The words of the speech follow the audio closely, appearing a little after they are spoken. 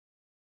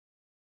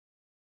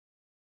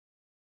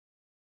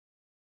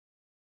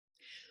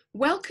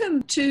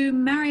Welcome to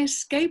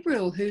Marius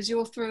Gabriel, who's the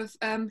author of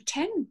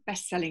 10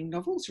 best-selling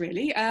novels,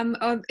 really,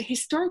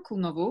 historical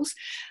novels.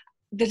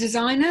 The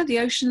Designer, The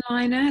Ocean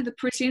Liner, The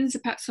Parisians are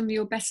perhaps some of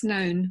your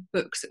best-known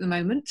books at the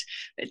moment.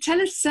 But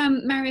tell us,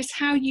 Marius,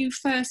 how you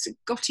first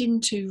got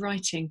into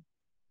writing.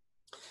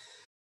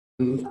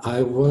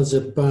 I was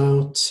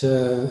about,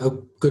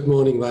 good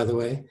morning, by the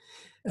way.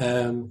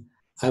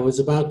 I was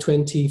about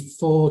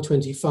 24,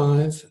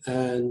 25,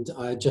 and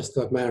I just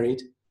got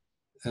married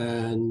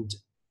and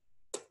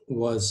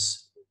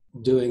was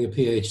doing a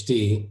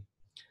PhD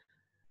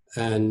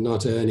and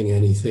not earning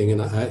anything.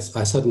 And I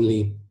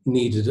suddenly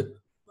needed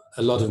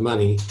a lot of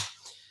money,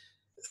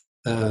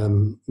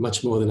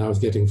 much more than I was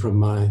getting from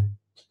my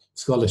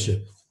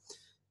scholarship.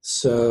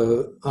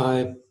 So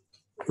I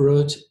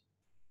wrote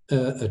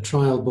a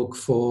trial book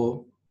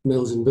for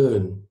Mills and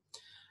Boon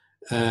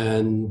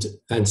and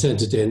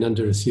sent it in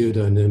under a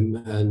pseudonym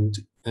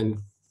and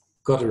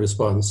got a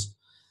response.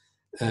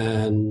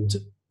 And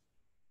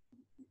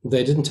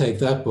they didn't take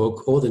that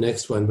book or the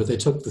next one, but they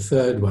took the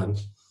third one.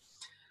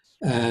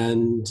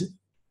 And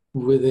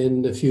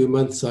within a few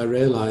months, I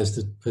realized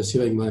that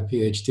pursuing my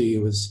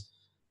PhD was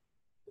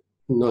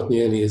not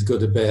nearly as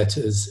good a bet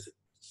as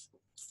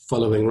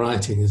following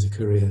writing as a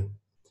career.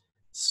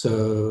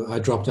 So I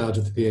dropped out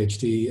of the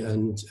PhD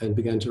and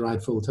began to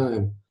write full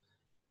time.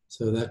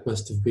 So that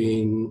must have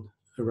been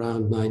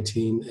around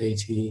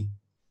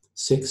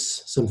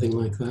 1986, something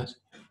like that.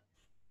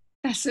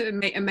 That's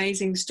an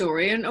amazing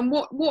story. And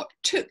what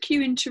took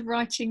you into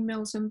writing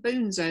Mills and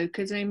Boon, though?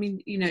 Because I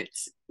mean, you know,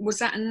 was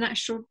that a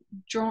natural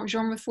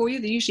genre for you?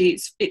 Usually,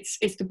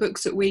 it's the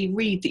books that we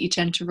read that you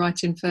tend to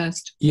write in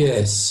first.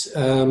 Yes,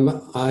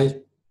 I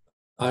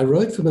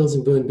wrote for Mills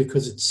and Boon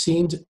because it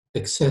seemed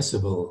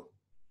accessible.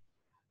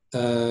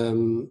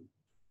 They're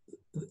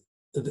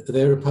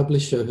a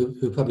publisher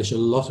who publish a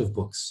lot of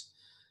books.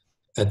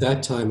 At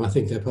that time, I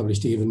think they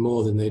published even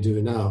more than they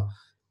do now.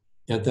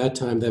 At that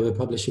time, they were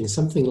publishing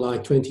something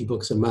like 20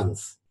 books a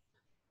month.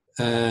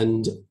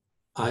 And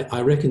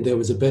I reckon there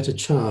was a better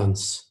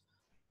chance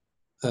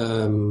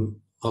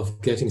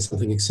of getting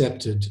something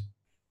accepted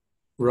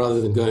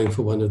rather than going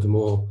for one of the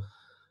more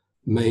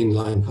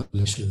mainline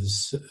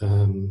publishers,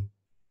 who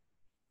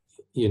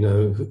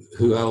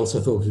I also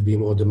thought would be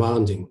more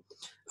demanding.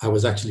 I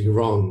was actually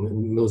wrong.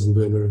 Mills and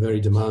Boon were a very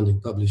demanding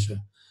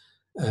publisher.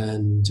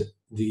 And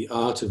the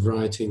art of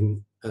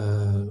writing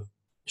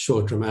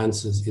short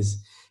romances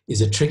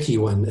is a tricky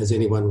one, as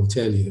anyone will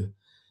tell you.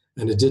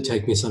 And it did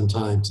take me some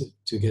time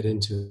to get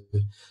into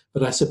it.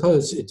 But I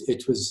suppose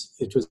it was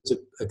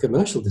a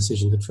commercial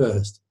decision at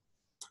first.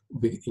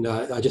 You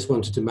know, I just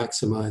wanted to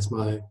maximize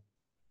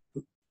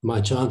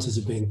my chances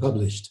of being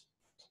published.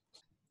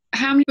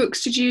 How many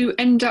books did you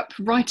end up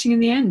writing in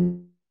the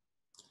end?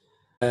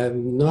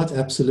 I'm not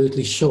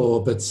absolutely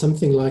sure, but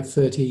something like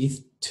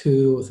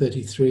 32 or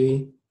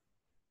 33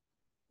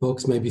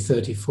 books, maybe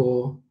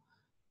 34,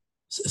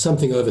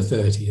 something over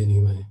 30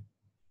 anyway.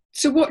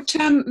 So what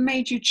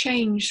made you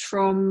change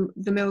from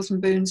the Mills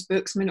and Boon's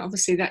books? I mean,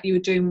 obviously that you were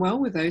doing well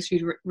with those.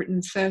 You'd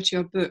written 30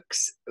 odd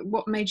books.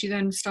 What made you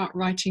then start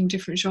writing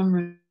different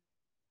genres?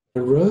 I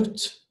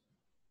wrote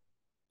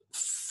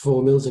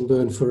for Mills and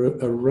Boon for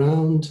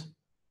around,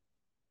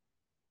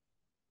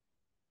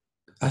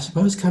 I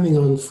suppose, coming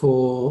on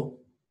for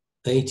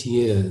 8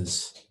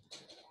 years,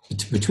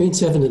 between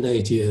 7 and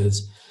 8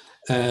 years.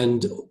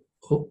 And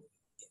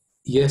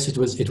yes, it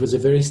was a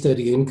very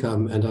steady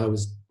income, and I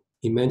was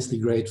immensely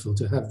grateful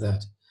to have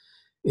that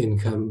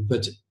income.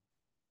 But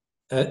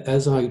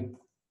as I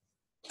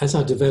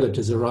developed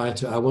as a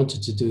writer, I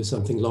wanted to do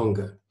something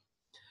longer.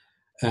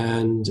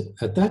 And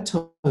at that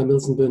time,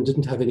 Mills and Boon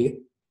didn't have any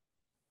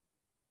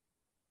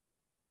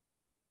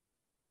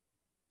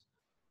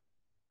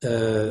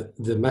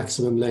the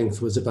maximum length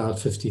was about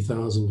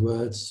 50,000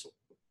 words.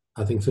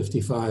 I think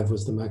 55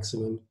 was the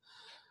maximum.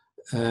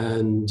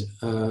 And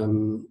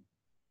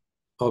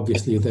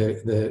obviously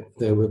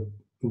they were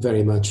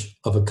very much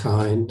of a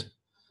kind.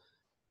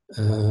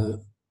 I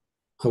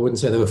wouldn't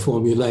say they were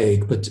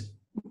formulaic, but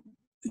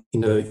you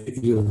know,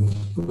 you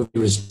were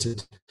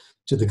restricted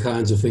to the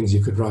kinds of things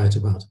you could write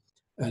about.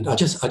 And I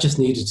just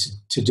needed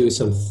to do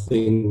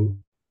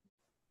something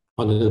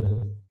on a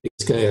big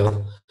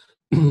scale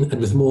and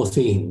with more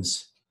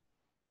themes.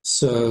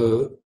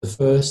 So the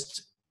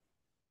first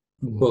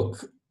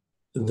book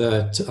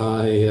that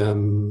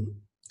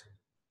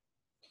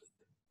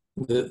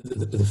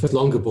the first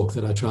longer book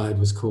that I tried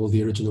was called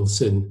The Original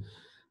Sin.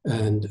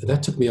 And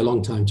that took me a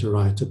long time to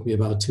write. It took me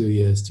about 2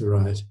 years to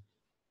write.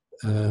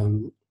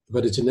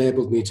 But it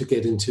enabled me to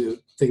get into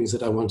things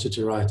that I wanted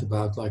to write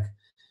about, like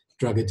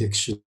drug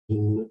addiction,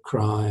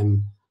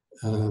 crime,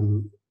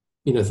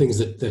 things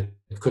that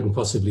couldn't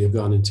possibly have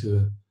gone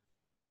into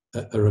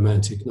a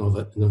romantic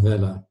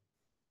novella.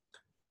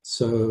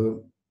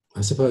 So I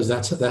suppose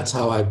that's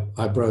how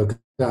I broke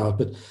out.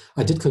 But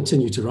I did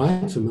continue to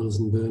write for Mills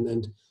and Boon,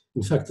 and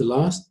in fact, the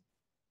last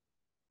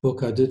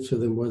book I did for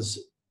them was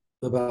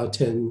about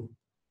 10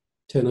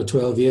 or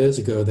 12 years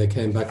ago. They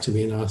came back to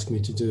me and asked me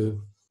to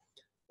do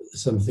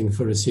something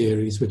for a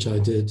series, which I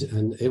did,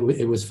 and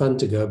it was fun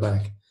to go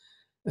back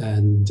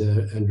and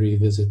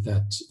revisit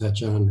that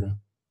genre.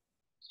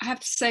 I have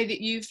to say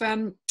that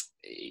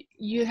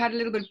you had a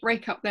little bit of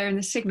break up there in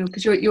the signal,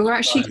 because you're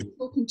actually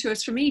talking to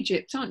us from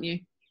Egypt, aren't you?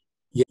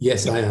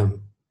 Yes, I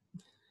am.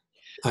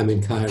 I'm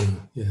in Cairo.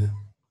 Yeah.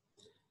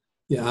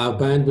 Yeah, our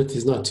bandwidth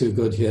is not too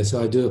good here,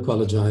 so I do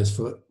apologize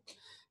for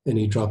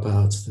any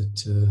dropouts.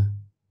 That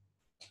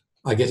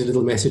I get a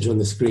little message on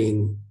the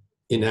screen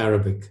in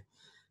Arabic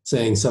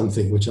saying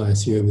something which I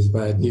assume is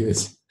bad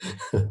news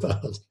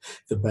about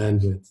the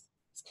bandwidth.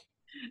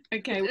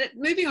 Okay,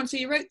 moving on. So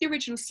you wrote The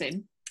Original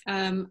Sin,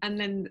 and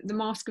then The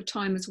Mask of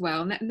Time as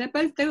well. And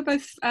they were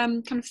both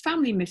kind of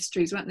family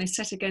mysteries, weren't they?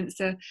 Set against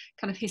a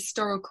kind of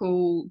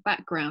historical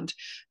background.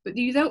 But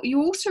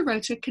you also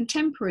wrote a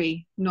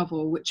contemporary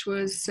novel, which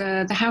was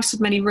The House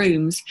of Many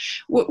Rooms.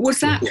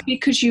 Was that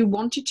because you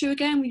wanted to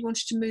again? You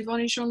wanted to move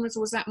on in genres,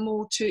 or was that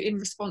more in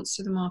response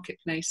to the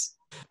marketplace?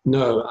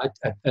 No,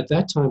 at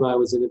that time I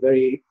was in a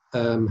very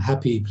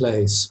happy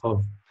place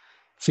of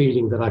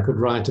feeling that I could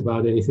write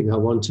about anything I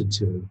wanted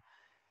to.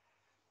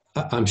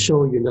 I'm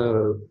sure you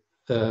know,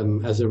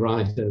 as a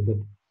writer,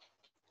 that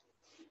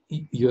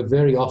you're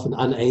very often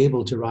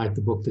unable to write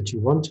the book that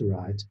you want to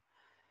write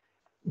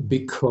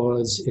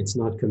because it's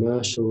not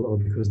commercial, or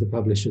because the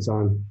publishers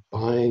aren't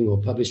buying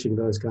or publishing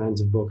those kinds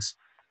of books.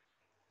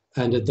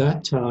 And at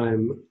that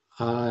time,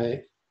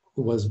 I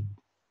was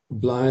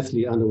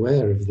blithely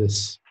unaware of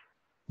this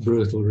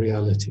brutal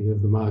reality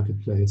of the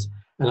marketplace.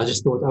 And I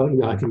just thought,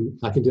 I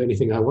can do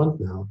anything I want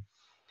now.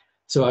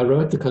 So I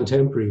wrote the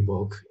contemporary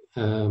book,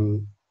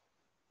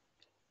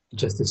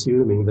 just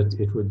assuming that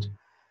it would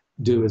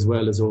do as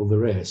well as all the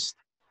rest.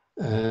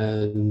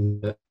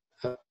 And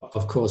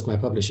of course, my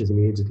publishers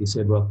immediately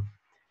said, well,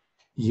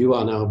 you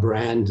are now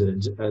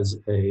branded as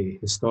a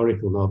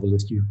historical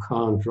novelist. You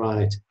can't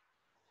write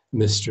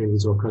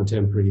mysteries or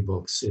contemporary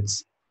books.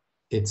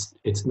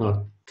 It's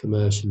not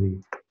commercially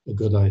a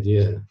good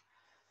idea.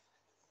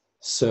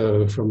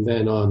 So from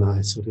then on,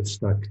 I sort of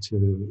stuck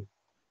to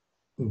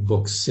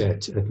books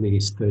set at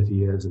least 30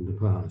 years in the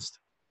past.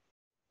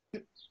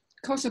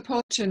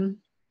 Cosmopolitan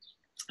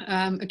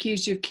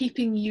accused you of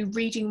keeping you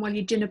reading while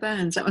your dinner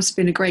burns. That must have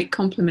been a great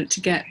compliment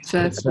to get.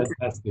 That's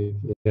fantastic.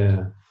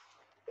 Yeah.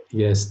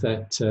 Yes,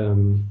 that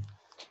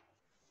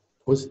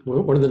was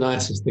one of the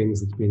nicest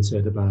things that's been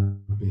said about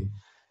me.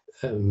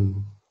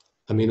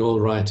 I mean, all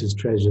writers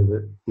treasure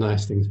the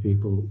nice things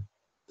people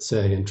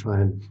say and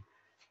try and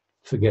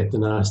forget the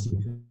nasty.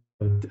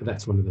 But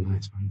that's one of the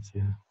nice ones,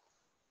 yeah.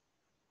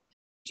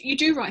 You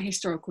do write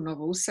historical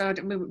novels, so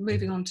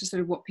moving on to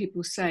sort of what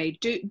people say.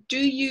 Do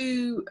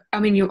you? I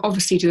mean, you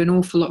obviously do an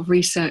awful lot of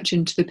research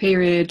into the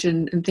period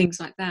and things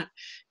like that.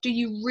 Do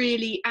you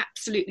really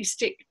absolutely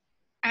stick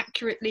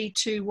accurately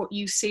to what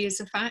you see as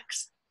the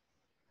facts?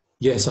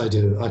 Yes, I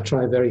do. I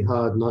try very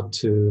hard not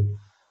to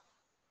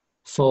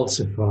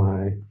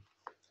falsify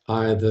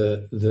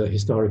either the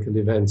historical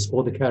events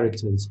or the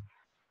characters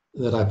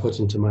that I put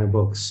into my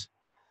books.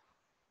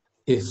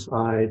 If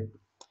I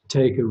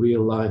take a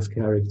real life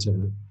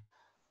character,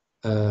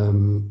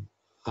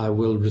 I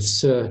will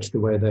research the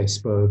way they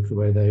spoke, the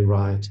way they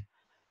write,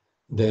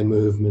 their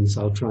movements.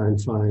 I'll try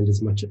and find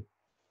as much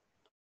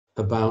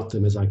about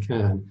them as I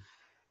can.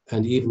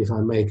 And even if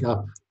I make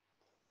up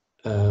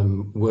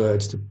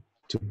words to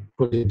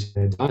put into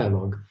their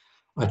dialogue,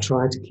 I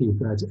try to keep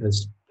that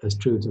as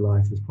true to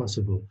life as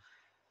possible.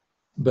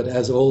 But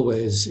as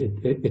always,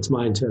 it's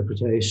my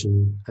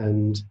interpretation,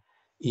 and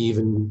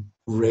even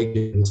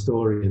regular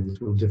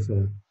historians will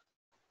differ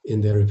in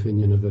their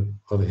opinion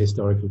of a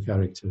historical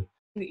character.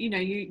 You know,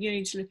 you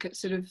need to look at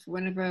sort of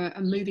whenever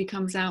a movie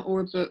comes out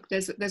or a book,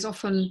 there's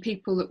often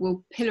people that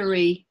will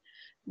pillory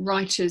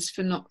writers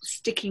for not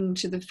sticking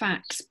to the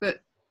facts,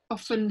 but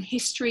often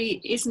history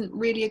isn't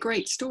really a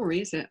great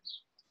story, is it?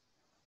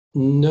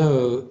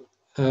 No.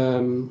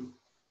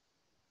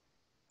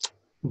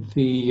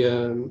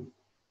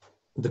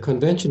 The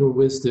conventional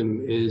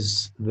wisdom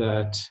is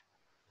that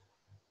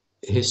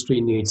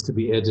history needs to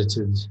be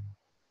edited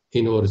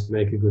in order to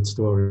make a good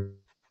story.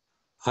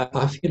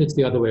 I feel it's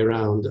the other way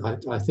around.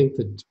 I think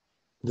that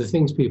the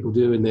things people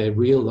do in their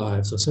real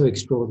lives are so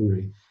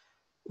extraordinary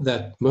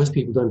that most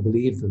people don't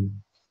believe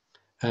them.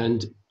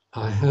 And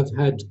I have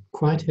had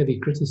quite heavy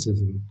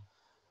criticism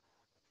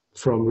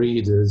from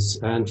readers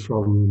and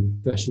from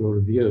professional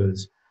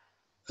reviewers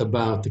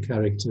about the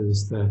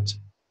characters that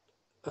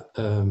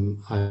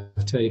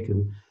I've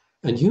taken.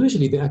 And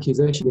usually the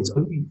accusation is,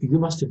 oh, you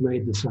must have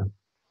made this up.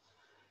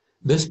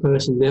 This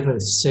person never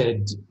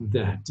said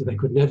that. They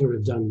could never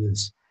have done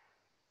this.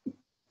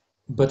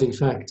 But in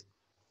fact,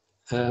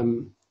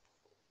 the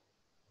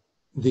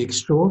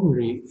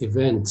extraordinary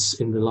events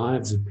in the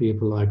lives of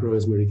people like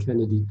Rosemary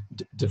Kennedy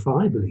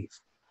defy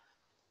belief.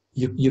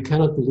 You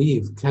cannot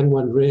believe, can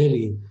one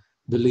really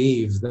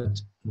believe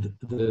that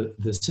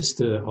the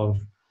sister of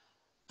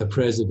a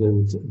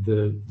president,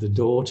 the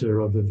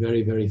daughter of a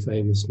very, very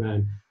famous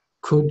man,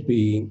 could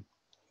be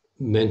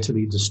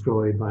mentally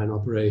destroyed by an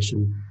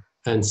operation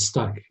and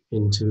stuck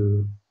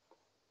into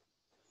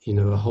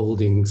a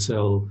holding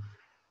cell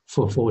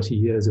for 40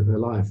 years of her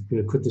life.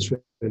 Could this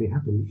really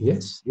happen?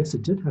 Yes,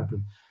 it did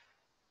happen.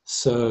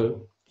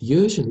 So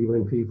usually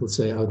when people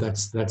say, "Oh,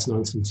 that's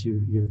nonsense,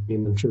 you've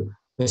been untrue,"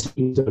 they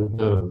simply don't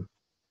know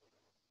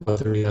what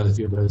the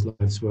reality of those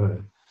lives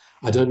were.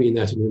 I don't mean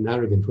that in an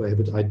arrogant way,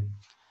 but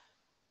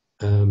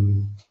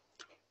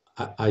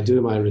I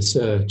do my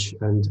research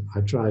and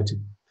I try to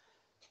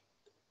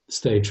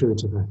stay true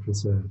to that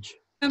research.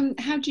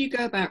 How do you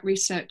go about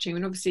researching?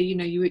 And obviously,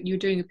 you're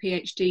doing a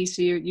PhD,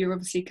 so you're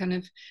obviously kind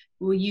of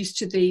used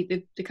to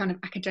the kind of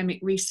academic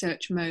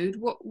research mode.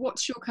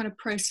 What's your kind of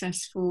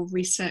process for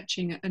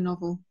researching a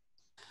novel?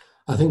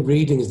 I think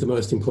reading is the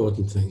most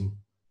important thing.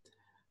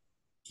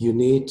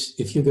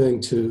 If you're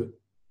going to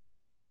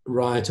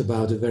write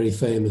about a very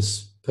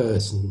famous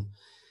person,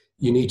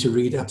 you need to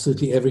read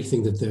absolutely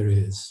everything that there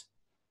is.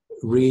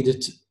 Read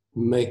it,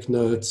 make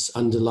notes,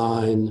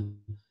 underline,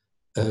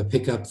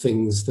 pick up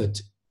things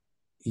that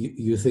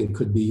you think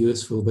could be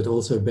useful, but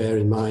also bear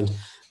in mind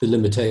the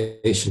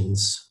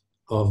limitations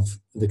of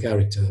the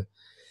character.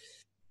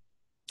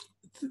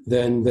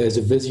 Then there's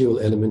a visual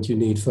element. You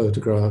need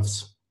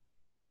photographs.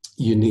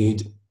 You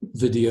need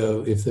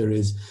video if there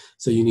is.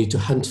 So you need to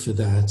hunt for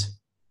that.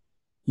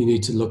 You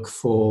need to look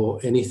for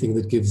anything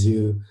that gives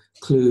you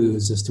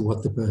clues as to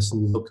what the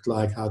person looked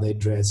like, how they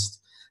dressed,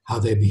 how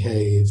they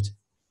behaved,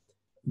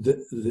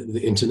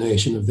 the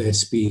intonation of their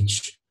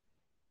speech.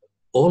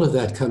 All of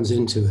that comes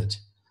into it.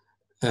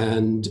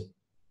 And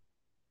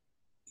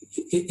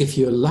if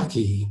you're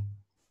lucky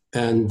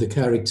and the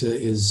character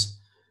is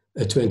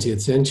a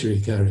 20th century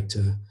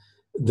character,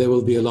 there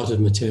will be a lot of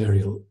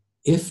material.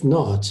 If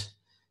not,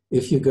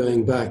 if you're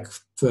going back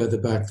further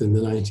back than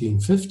the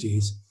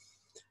 1950s,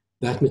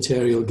 that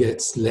material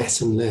gets less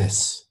and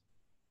less,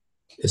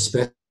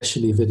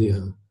 especially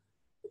video.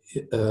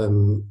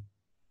 There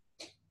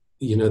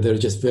are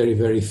just very,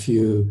 very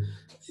few.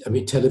 I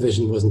mean,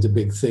 television wasn't a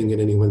big thing in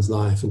anyone's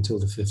life until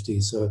the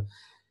 50s. So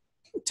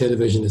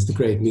television is the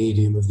great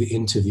medium of the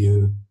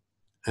interview.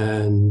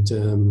 And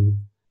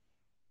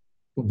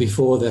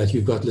before that,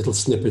 you've got little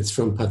snippets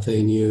from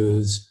Pathé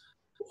News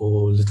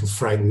or little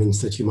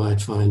fragments that you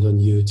might find on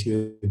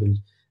YouTube,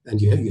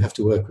 and you have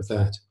to work with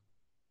that.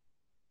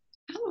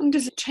 How long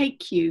does it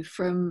take you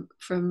from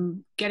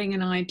getting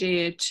an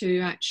idea to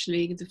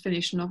actually the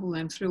finished novel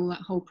then, through all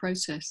that whole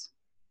process?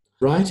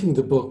 Writing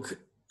the book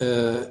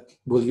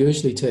will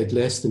usually take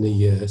less than a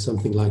year,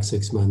 something like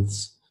 6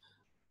 months,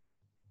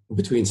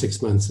 between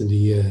 6 months and a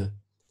year.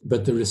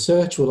 But the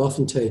research will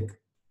often take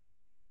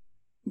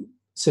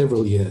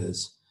several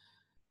years,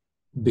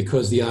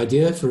 because the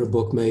idea for a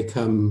book may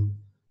come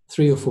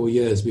 3 or 4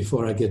 years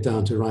before I get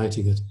down to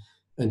writing it.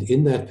 And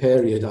in that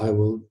period, I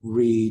will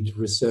read,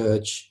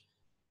 research,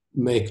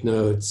 make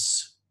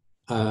notes.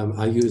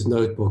 I use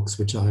notebooks,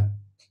 which I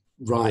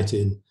write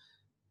in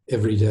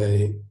every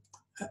day,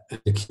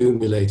 and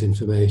accumulate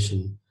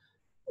information.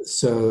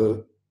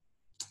 So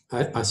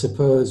I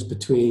suppose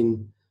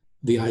between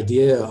the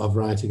idea of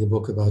writing a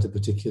book about a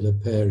particular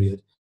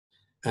period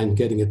and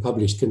getting it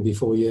published can be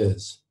 4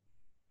 years.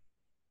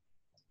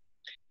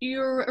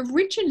 You're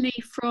originally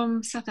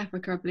from South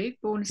Africa, I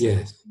believe, born.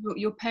 Yes.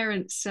 Your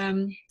parents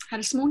had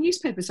a small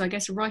newspaper, so I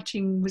guess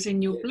writing was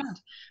in your blood.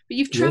 But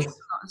you've travelled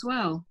a lot as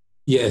well.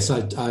 Yes,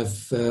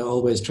 I've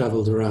always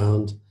travelled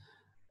around.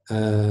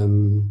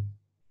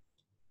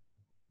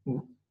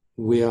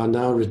 We are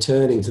now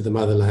returning to the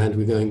motherland.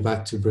 We're going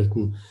back to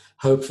Britain,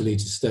 hopefully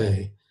to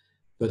stay.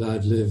 But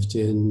I've lived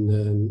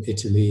in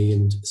Italy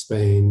and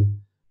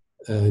Spain,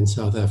 in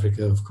South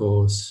Africa, of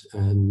course,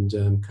 and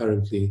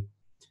currently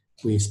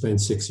we've spent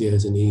 6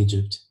 years in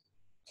Egypt.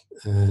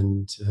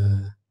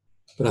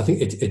 But I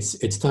think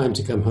it's time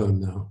to come home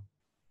now.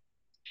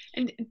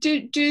 And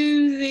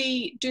do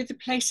the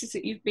places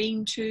that you've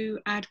been to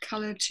add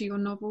colour to your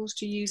novels?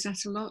 Do you use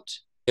that a lot?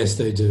 Yes,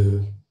 they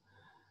do.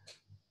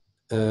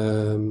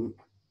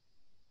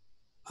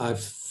 I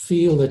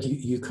feel that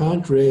you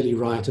can't really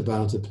write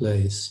about a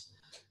place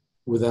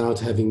without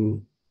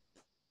having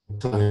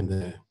time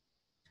there.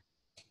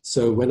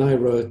 So when I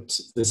wrote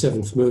The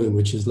Seventh Moon,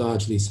 which is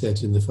largely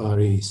set in the Far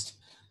East,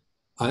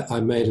 I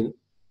made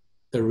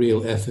a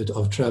real effort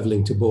of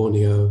traveling to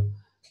Borneo,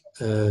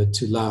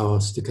 to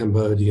Laos, to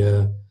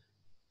Cambodia,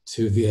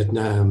 to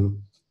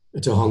Vietnam,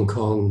 to Hong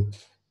Kong,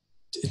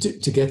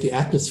 to get the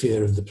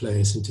atmosphere of the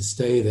place and to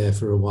stay there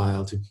for a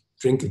while, to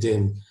drink it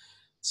in,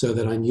 so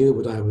that I knew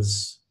what I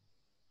was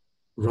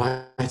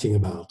writing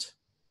about.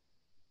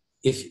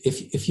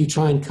 If you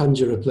try and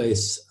conjure a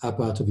place up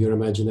out of your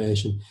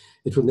imagination,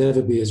 it will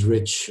never be as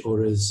rich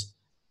or as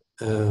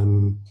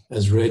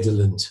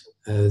redolent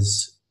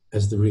as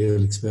the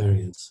real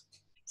experience.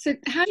 So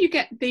how do you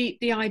get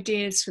the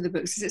ideas for the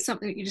books? Is it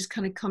something that you just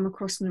kind of come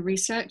across in the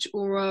research,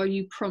 or are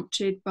you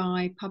prompted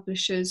by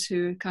publishers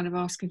who are kind of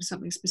asking for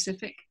something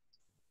specific?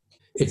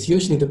 It's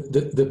usually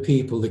the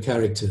people, the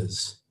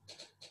characters.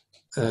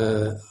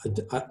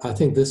 I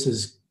think this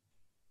is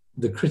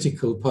the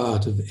critical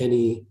part of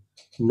any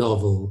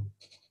novel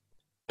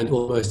and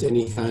almost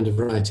any kind of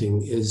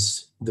writing,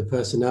 is the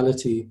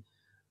personality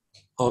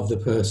of the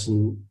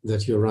person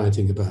that you're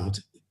writing about.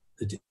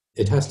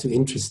 It has to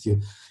interest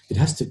you. It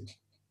has to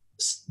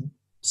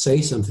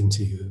say something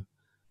to you,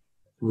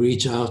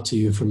 reach out to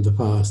you from the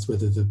past,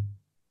 whether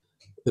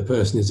the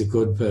person is a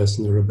good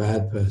person or a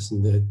bad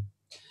person.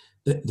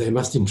 They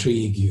must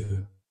intrigue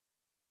you.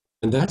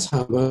 And that's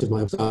how most of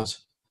my art,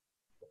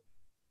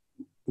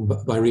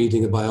 by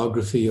reading a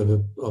biography of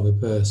a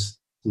person,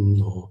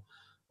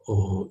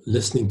 or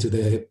listening to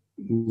their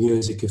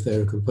music if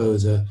they're a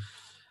composer,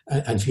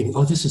 and feeling,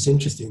 oh, this is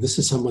interesting. This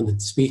is someone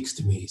that speaks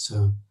to me.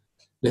 So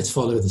let's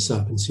follow this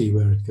up and see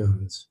where it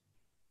goes.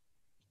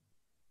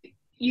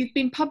 You've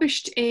been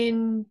published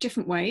in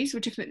different ways,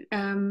 or different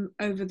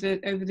over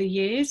the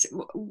years.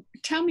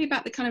 Tell me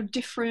about the kind of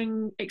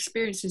differing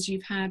experiences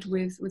you've had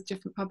with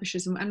different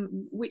publishers,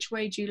 and which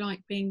way do you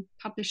like being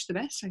published the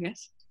best, I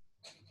guess?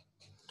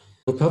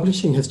 Well,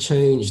 publishing has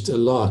changed a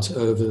lot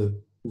over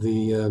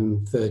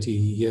the 30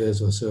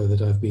 years or so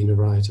that I've been a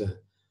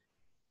writer.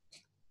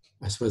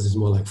 I suppose it's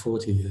more like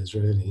 40 years,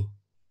 really.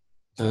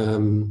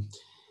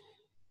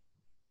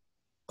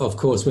 Of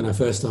course, when I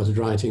first started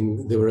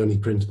writing, there were only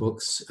print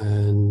books,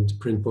 and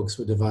print books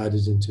were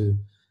divided into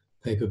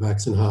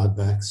paperbacks and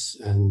hardbacks,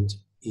 and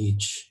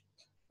each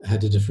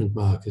had a different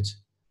market.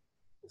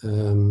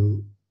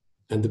 And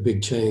the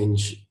big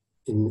change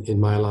in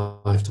my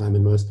lifetime,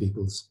 in most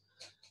people's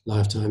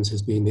lifetimes,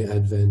 has been the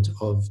advent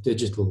of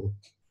digital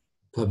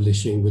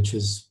publishing, which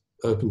has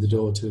opened the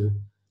door to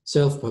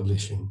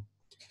self-publishing.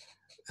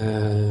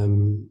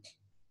 And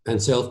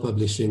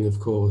self-publishing, of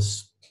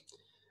course,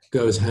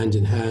 goes hand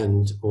in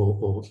hand,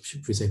 or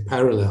should we say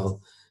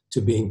parallel,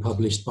 to being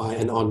published by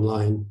an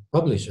online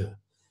publisher.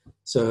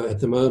 So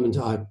at the moment,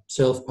 I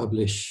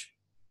self-publish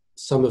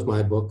some of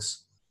my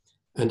books,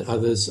 and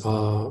others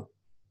are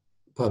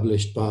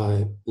published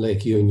by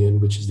Lake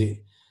Union, which is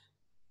the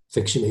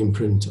fiction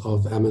imprint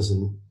of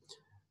Amazon.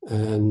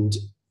 And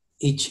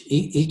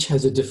each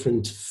has a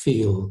different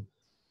feel.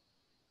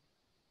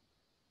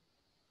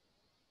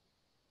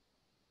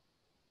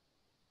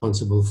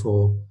 Responsible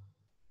for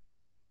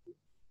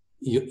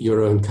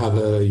your own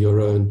cover,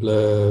 your own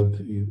blurb,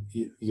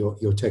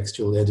 your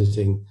textual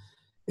editing.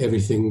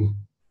 Everything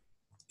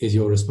is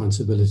your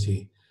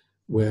responsibility.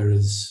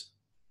 Whereas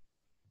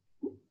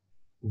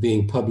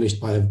being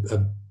published by a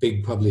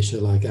big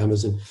publisher like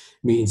Amazon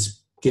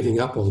means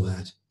giving up all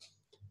that,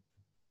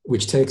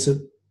 which takes a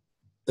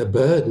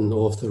burden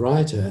off the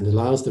writer and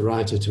allows the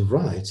writer to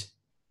write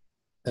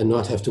and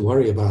not have to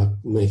worry about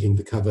making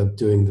the cover,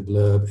 doing the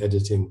blurb,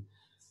 editing,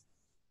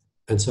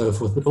 and so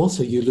forth. But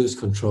also you lose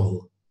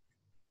control.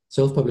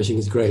 Self-publishing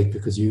is great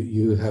because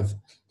you have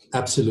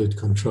absolute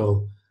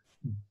control,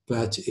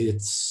 but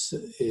it's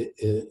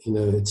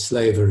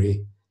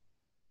slavery.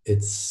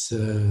 It's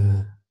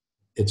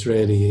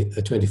really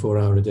a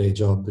 24-hour-a-day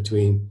job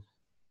between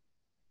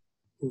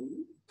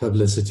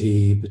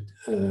publicity,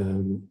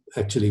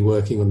 actually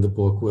working on the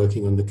book,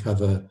 working on the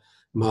cover,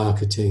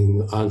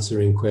 marketing,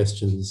 answering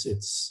questions.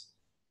 It's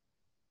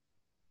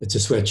a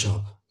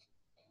sweatshop.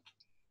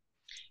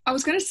 I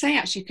was going to say,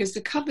 actually, because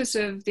the covers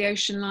of the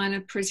Ocean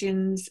Liner,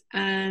 Parisians,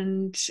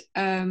 and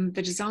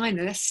the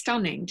designer, they're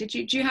stunning.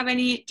 Did you have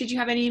any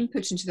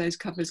input into those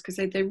covers? Because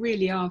they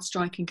really are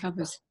striking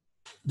covers.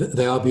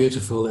 They are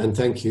beautiful, and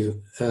thank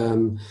you.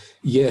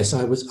 Yes,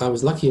 I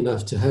was lucky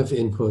enough to have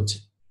input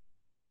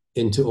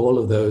into all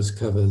of those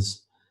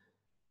covers.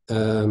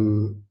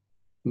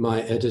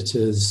 My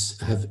editors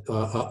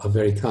are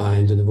very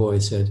kind and have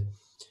always said,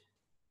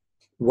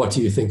 "What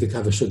do you think the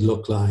cover should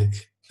look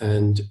like?"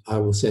 And I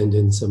will send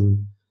in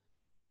some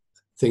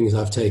things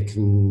I've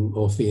taken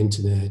off the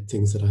internet,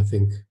 things that I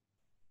think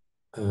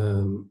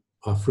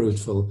are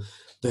fruitful.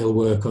 They'll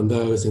work on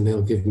those and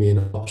they'll give me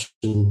an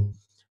option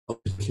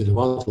of particular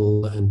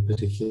model and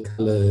particular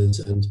colors.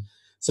 And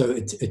so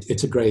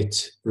it's a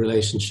great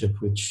relationship,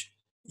 which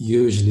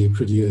usually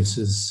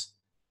produces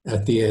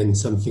at the end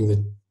something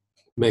that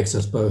makes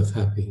us both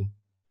happy.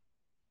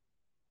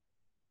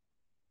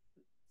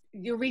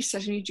 Your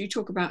research, and you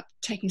talk about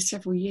taking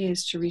several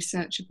years to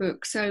research a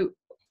book. So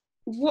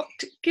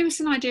give us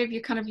an idea of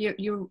your kind of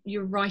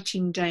your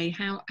writing day.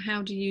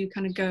 How do you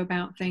kind of go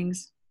about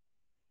things?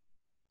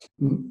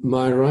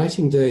 My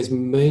writing day is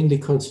mainly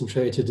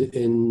concentrated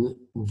in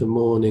the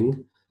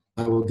morning.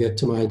 I will get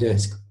to my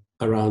desk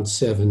around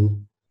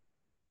 7,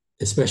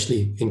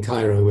 especially in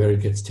Cairo where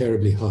it gets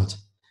terribly hot.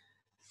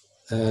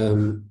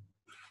 And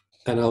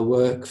I'll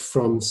work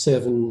from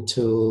 7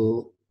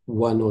 till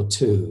 1 or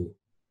 2,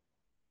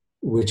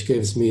 which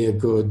gives me a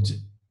good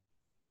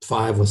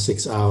 5 or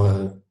 6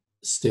 hour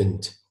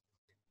stint.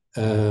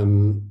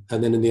 And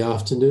then in the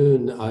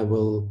afternoon, I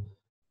won't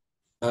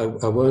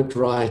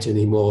write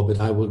anymore, but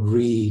I will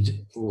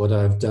read what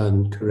I've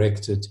done,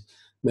 correct it,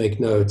 make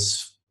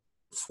notes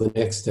for the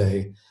next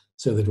day,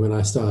 so that when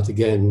I start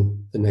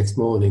again the next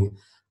morning,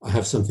 I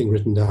have something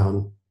written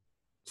down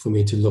for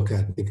me to look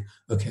at and think,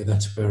 okay,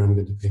 that's where I'm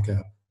going to pick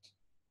up.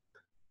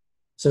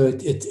 So I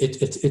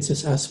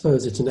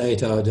suppose it's an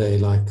 8-hour day,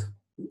 like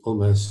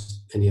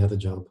almost any other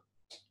job.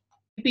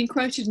 You've been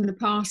quoted in the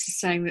past as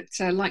saying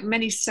that, like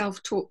many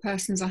self-taught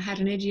persons, I had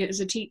an idiot as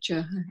a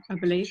teacher, I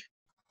believe.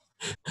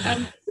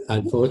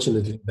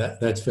 Unfortunately,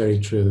 that's very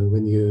true.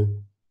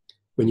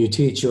 When you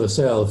teach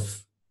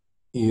yourself,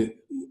 you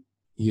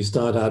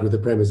start out with the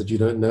premise that you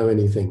don't know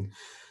anything.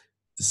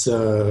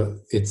 So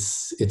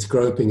it's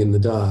groping in the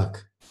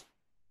dark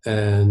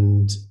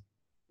and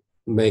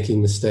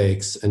making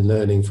mistakes and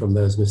learning from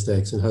those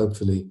mistakes, and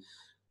hopefully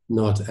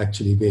not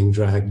actually being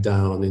dragged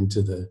down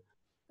into the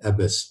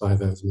abyss by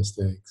those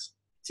mistakes.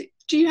 So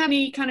do you have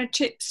any kind of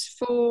tips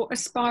for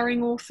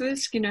aspiring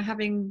authors, you know,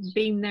 having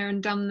been there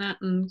and done that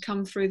and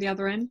come through the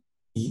other end?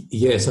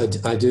 Yes,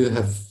 I do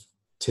have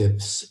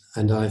tips,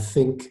 and I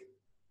think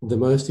the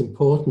most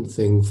important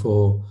thing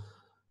for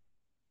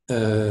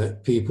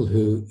people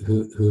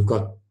who've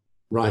got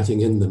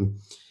writing in them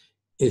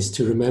is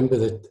to remember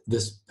that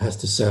this has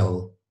to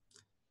sell.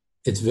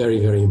 It's very,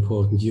 very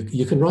important.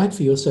 You can write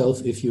for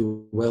yourself if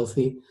you're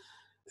wealthy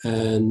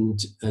and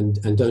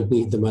don't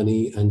need the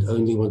money and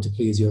only want to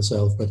please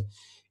yourself. But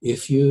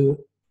if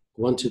you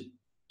want to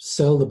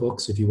sell the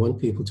books, if you want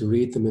people to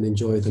read them and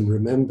enjoy them,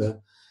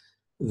 remember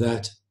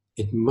that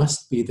it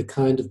must be the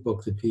kind of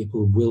book that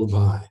people will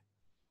buy.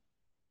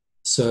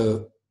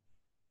 So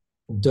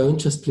don't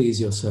just please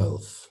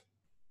yourself.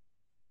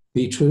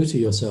 Be true to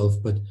yourself,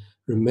 but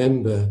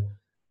remember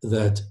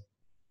that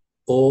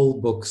all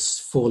books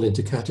fall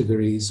into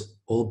categories,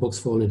 all books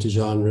fall into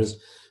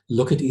genres.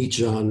 Look at each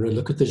genre,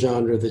 look at the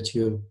genre that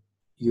you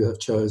have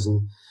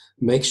chosen.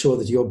 Make sure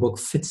that your book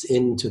fits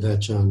into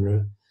that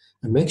genre,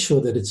 and make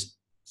sure that it's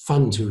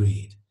fun to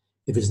read.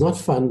 If it's not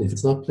fun, if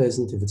it's not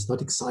pleasant, if it's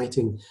not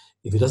exciting,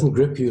 if it doesn't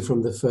grip you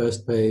from the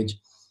first page,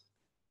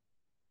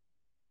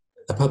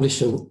 a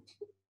publisher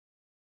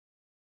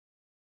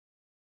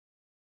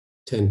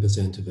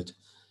 10% of it.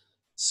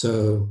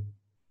 So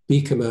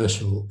be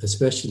commercial,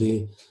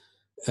 especially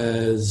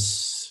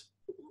as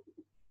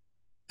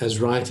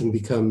writing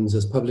becomes,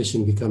 as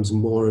publishing becomes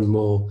more and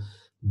more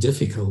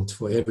difficult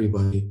for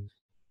everybody.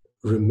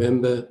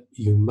 Remember,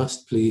 you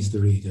must please the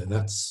reader.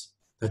 That's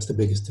the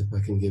biggest tip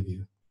I can give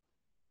you.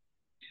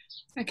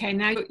 Okay,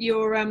 now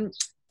you're going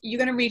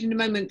to read in a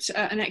moment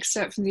an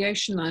excerpt from The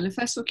Ocean Liner.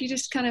 First of all, can you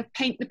just kind of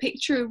paint the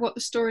picture of what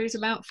the story is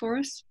about for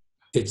us?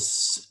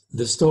 It's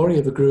the story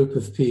of a group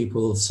of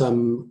people,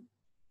 some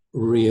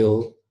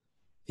real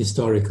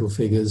historical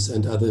figures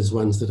and others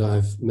ones that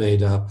I've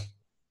made up,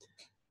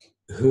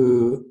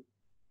 who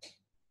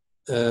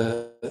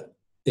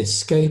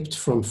escaped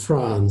from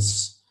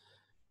France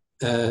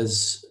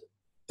as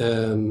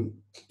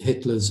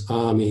Hitler's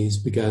armies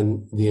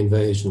began the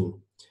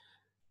invasion.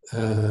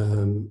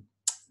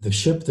 The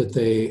ship that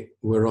they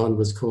were on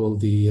was called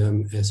the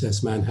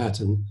SS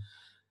Manhattan.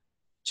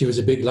 She was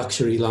a big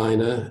luxury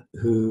liner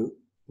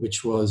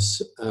which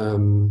was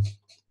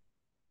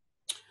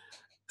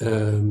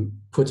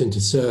put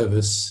into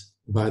service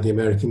by the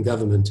American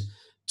government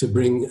to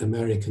bring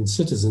American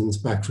citizens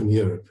back from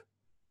Europe,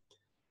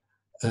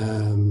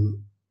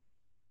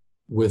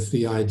 with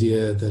the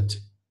idea that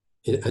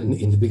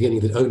in the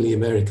beginning that only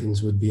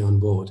Americans would be on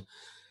board.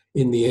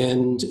 In the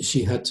end,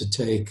 she had to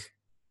take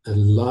a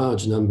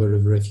large number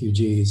of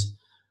refugees,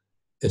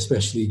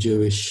 especially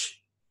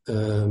Jewish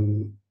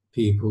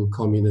people,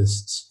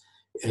 communists,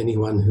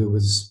 anyone who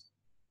was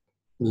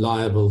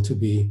liable to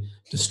be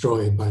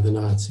destroyed by the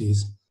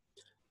Nazis.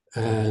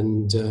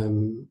 And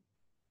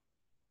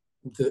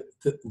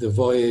the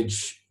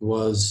voyage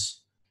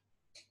was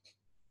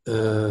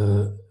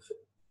a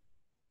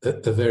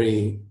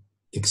very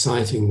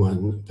exciting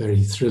one,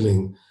 very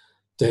thrilling,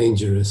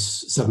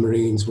 dangerous.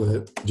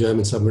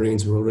 German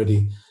submarines were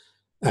already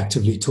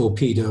actively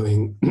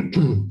torpedoing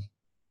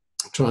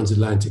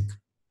transatlantic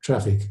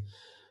traffic.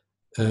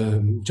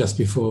 Just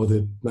before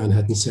the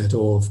Manhattan set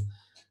off,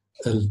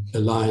 a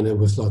liner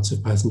with lots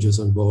of passengers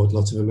on board,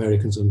 lots of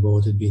Americans on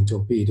board, had been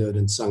torpedoed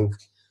and sunk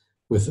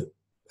with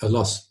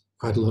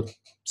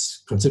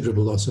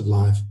considerable loss of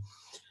life.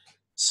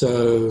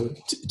 So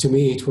to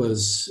me, it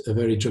was a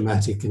very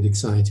dramatic and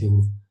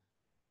exciting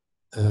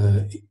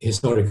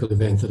historical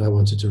event that I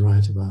wanted to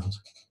write about.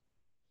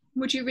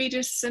 Would you read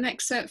us an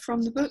excerpt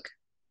from the book?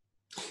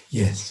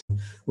 Yes.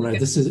 Right.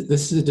 This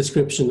is a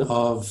description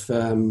of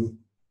the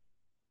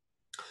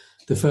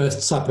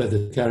first supper that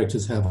the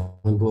characters have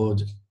on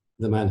board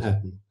the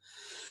Manhattan.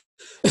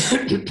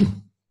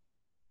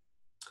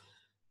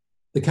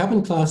 The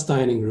cabin class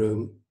dining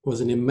room was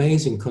an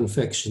amazing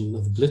confection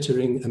of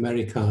glittering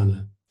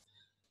Americana,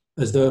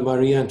 as though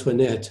Marie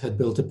Antoinette had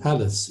built a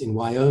palace in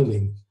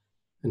Wyoming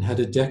and had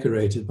it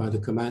decorated by the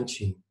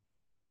Comanche.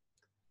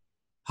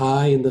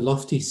 High in the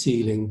lofty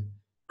ceiling,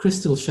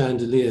 crystal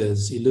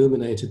chandeliers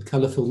illuminated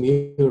colorful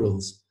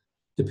murals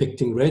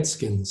depicting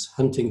redskins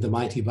hunting the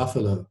mighty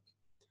buffalo,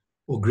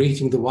 or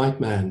greeting the white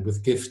man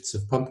with gifts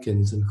of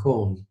pumpkins and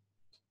corn.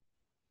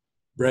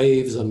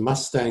 Braves on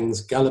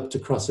mustangs galloped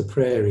across a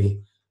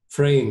prairie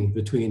framed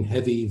between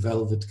heavy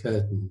velvet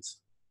curtains.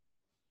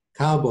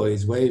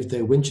 Cowboys waved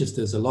their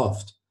Winchesters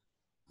aloft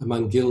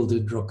among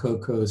gilded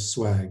Rococo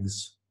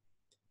swags.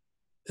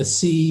 A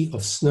sea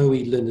of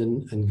snowy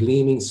linen and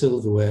gleaming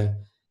silverware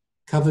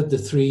covered the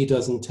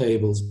 36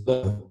 tables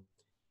below,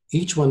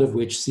 each one of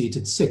which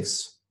seated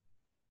 6,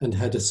 and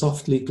had a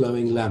softly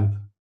glowing lamp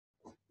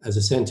as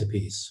a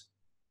centerpiece.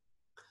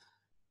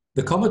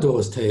 The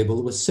Commodore's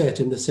table was set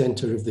in the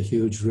center of the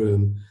huge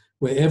room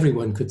where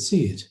everyone could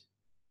see it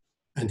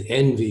and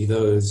envy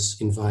those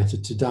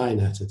invited to dine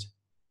at it.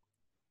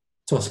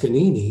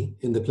 Toscanini,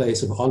 in the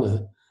place of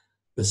honor,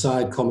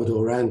 beside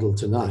Commodore Randall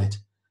tonight,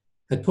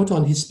 had put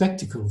on his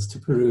spectacles to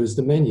peruse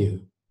the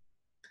menu.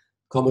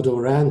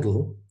 Commodore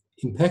Randall,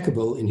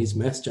 impeccable in his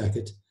mess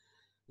jacket,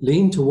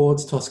 leaned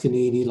towards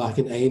Toscanini like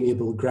an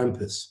amiable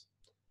grampus.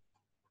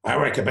 "I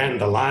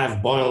recommend a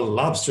live boiled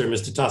lobster,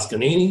 Mr.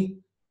 Toscanini,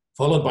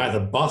 followed by the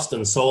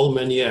Boston sole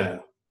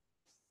meunier."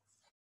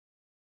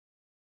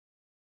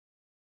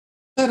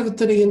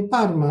 "Servatory in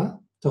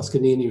Parma,"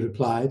 Toscanini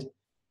replied,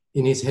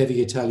 in his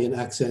heavy Italian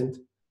accent.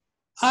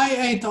 "I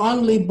ate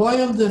only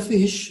boiled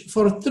fish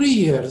for 3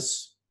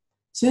 years.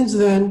 Since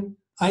then,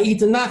 I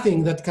eat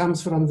nothing that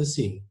comes from the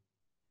sea."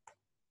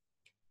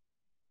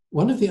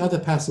 One of the other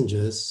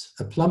passengers,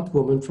 a plump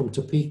woman from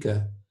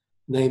Topeka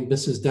named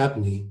Mrs.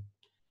 Dabney,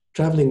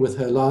 traveling with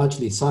her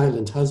largely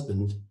silent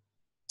husband,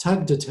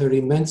 tugged at her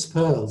immense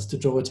pearls to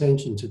draw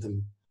attention to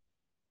them.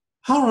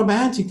 "How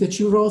romantic that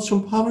you rose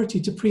from poverty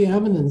to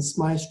preeminence,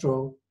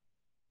 maestro,"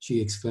 she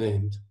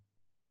exclaimed.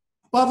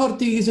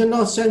 "Poverty is in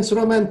no sense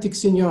romantic,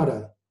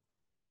 signora,"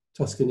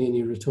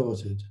 Toscanini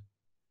retorted.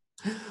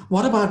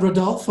 "What about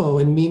Rodolfo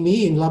and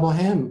Mimi in La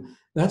Boheme?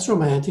 That's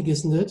romantic,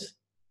 isn't it?"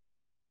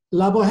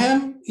 "La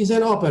Boheme is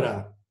an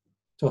opera,"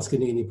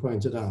 Toscanini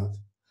pointed out.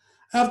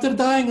 "After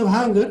dying of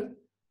hunger,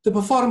 the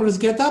performers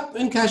get up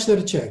and cash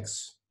their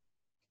checks."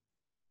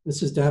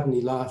 Mrs.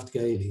 Dabney laughed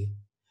gaily.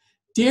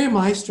 "Dear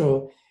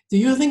maestro, do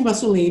you think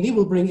Mussolini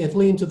will bring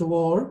Italy into the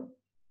war?"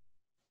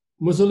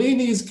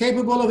 "Mussolini is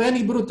capable of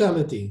any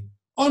brutality.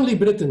 Only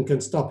Britain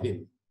can stop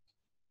him."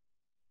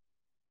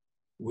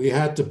 "We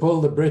had to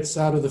pull the Brits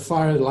out of the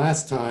fire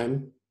last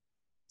time,"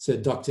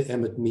 said Dr.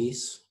 Emmett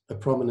Meese, a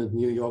prominent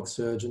New York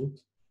surgeon.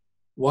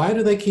 "Why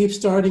do they keep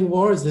starting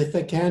wars if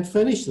they can't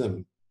finish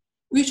them?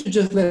 We should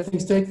just let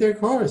things take their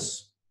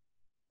course.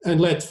 And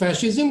let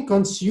fascism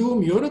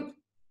consume Europe?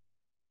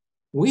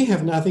 We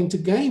have nothing to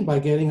gain by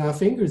getting our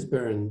fingers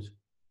burned."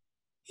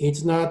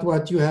 "It's not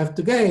what you have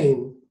to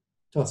gain,"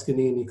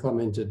 Toscanini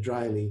commented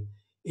dryly.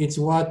 "It's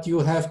what you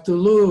have to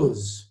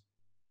lose."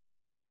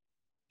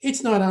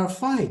 "It's not our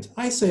fight.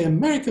 I say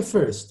America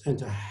first, and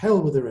to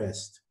hell with the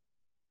rest."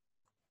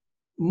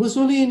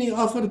 "Mussolini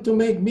offered to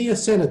make me a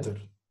senator,"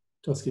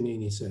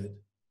 Toscanini said.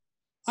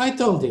 "I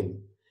told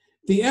him,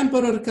 the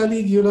Emperor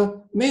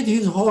Caligula made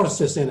his horse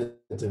a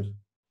senator,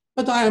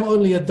 but I am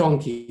only a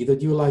donkey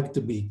that you like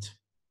to beat.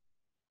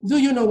 Do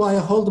you know why I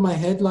hold my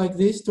head like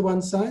this to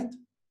one side?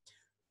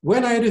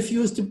 When I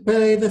refused to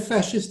play the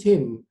fascist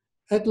hymn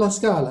at La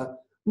Scala,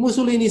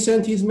 Mussolini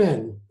sent his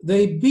men.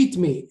 They beat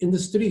me in the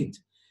street.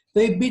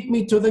 They beat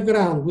me to the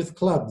ground with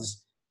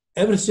clubs.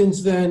 Ever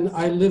since then,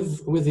 I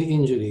live with the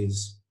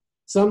injuries.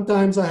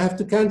 Sometimes I have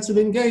to cancel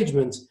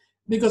engagements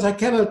because I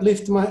cannot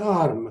lift my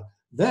arm.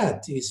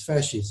 That is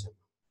fascism."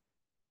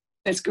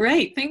 That's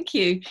great, thank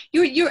you.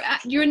 You're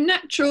a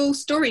natural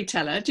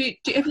storyteller. Have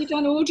you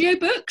done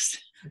audiobooks?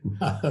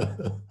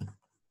 No.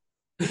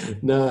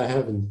 No, I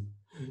haven't.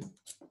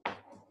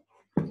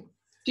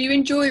 Do you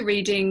enjoy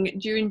reading?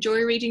 Do you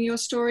enjoy reading your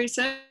stories,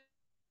 sir?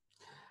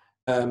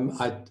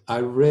 I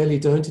really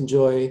don't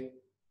enjoy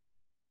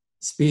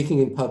speaking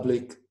in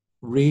public,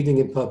 reading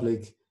in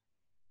public,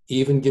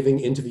 even giving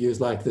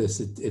interviews like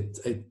this.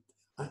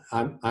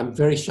 I'm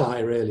very shy,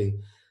 really,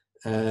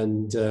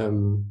 and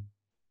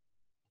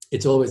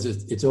it's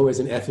always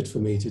an effort for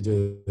me to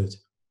do it.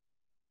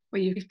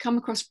 Well, you've come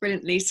across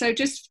brilliantly. So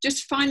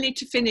just finally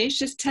to finish,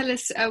 just tell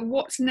us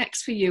what's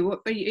next for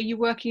you. Are you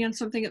working on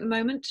something at the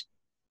moment?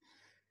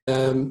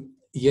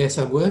 Yes,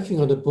 I'm working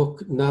on a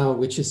book now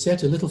which is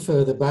set a little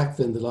further back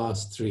than the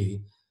last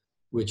 3,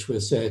 which were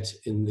set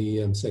in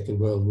the Second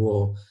World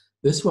War.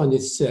 This one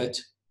is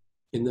set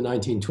in the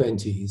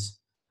 1920s,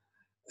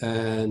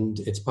 and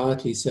it's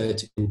partly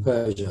set in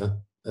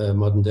Persia,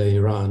 modern-day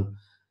Iran,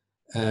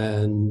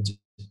 and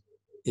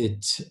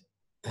it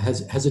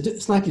has a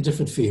slightly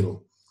different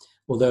feel,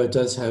 although it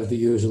does have the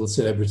usual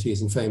celebrities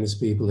and famous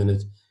people in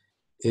it.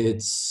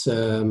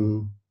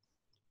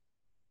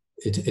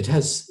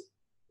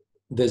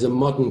 There's a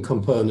modern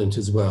component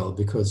as well,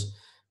 because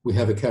we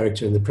have a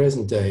character in the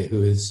present day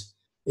who is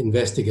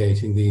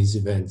investigating these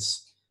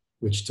events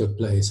which took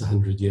place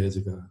 100 years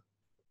ago.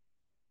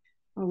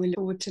 Well, we look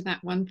forward to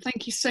that one.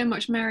 Thank you so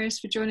much, Marius,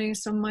 for joining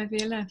us on My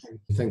VLF.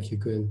 Thank you,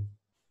 Gwen.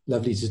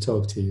 Lovely to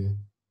talk to you.